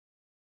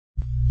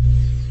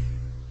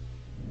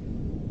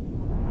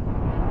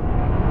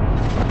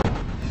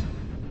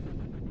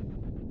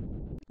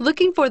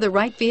Looking for the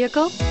right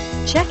vehicle?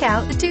 Check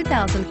out the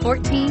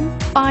 2014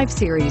 5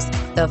 Series.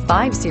 The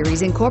 5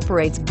 Series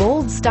incorporates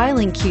bold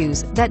styling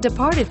cues that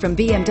departed from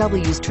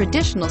BMW's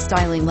traditional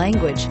styling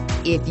language.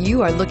 If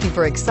you are looking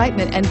for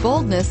excitement and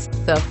boldness,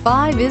 the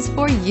 5 is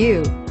for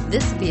you.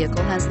 This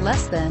vehicle has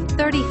less than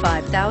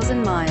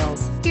 35,000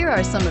 miles. Here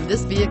are some of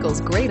this vehicle's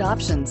great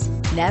options: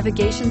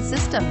 navigation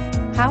system,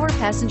 power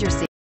passenger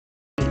seat,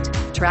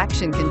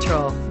 traction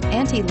control,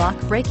 anti-lock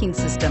braking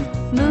system,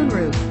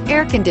 moonroof,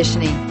 air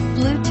conditioning,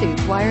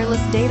 Bluetooth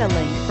wireless data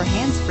link for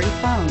hands-free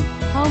phone,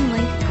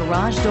 HomeLink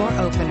garage door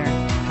opener,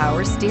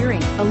 power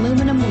steering,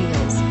 aluminum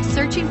wheels.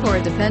 Searching for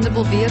a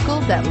dependable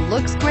vehicle that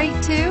looks great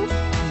too?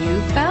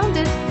 You found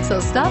it, so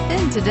stop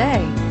in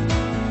today.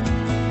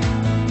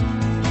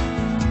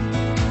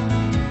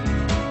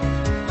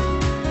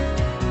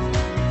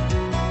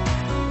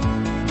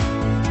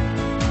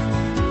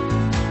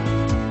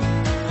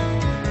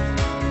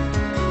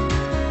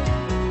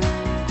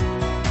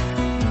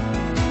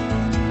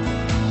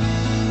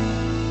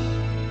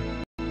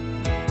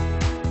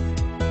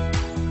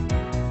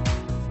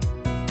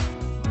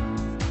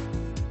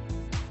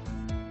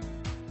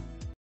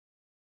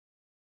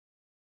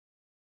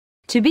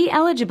 To be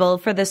eligible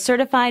for the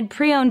Certified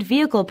Pre-Owned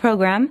Vehicle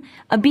Program,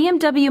 a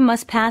BMW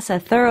must pass a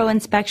thorough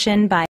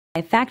inspection by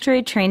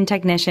factory-trained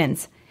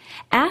technicians.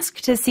 Ask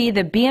to see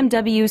the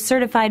BMW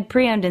Certified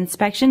Pre-Owned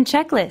Inspection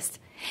Checklist.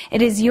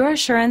 It is your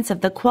assurance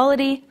of the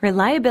quality,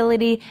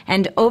 reliability,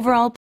 and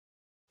overall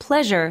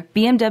pleasure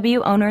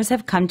BMW owners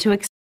have come to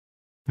expect.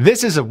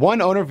 This is a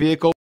one-owner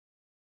vehicle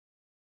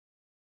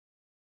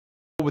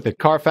with a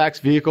Carfax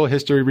Vehicle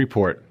History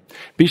Report.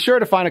 Be sure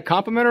to find a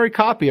complimentary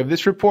copy of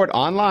this report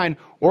online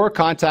or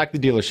contact the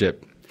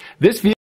dealership. This vehicle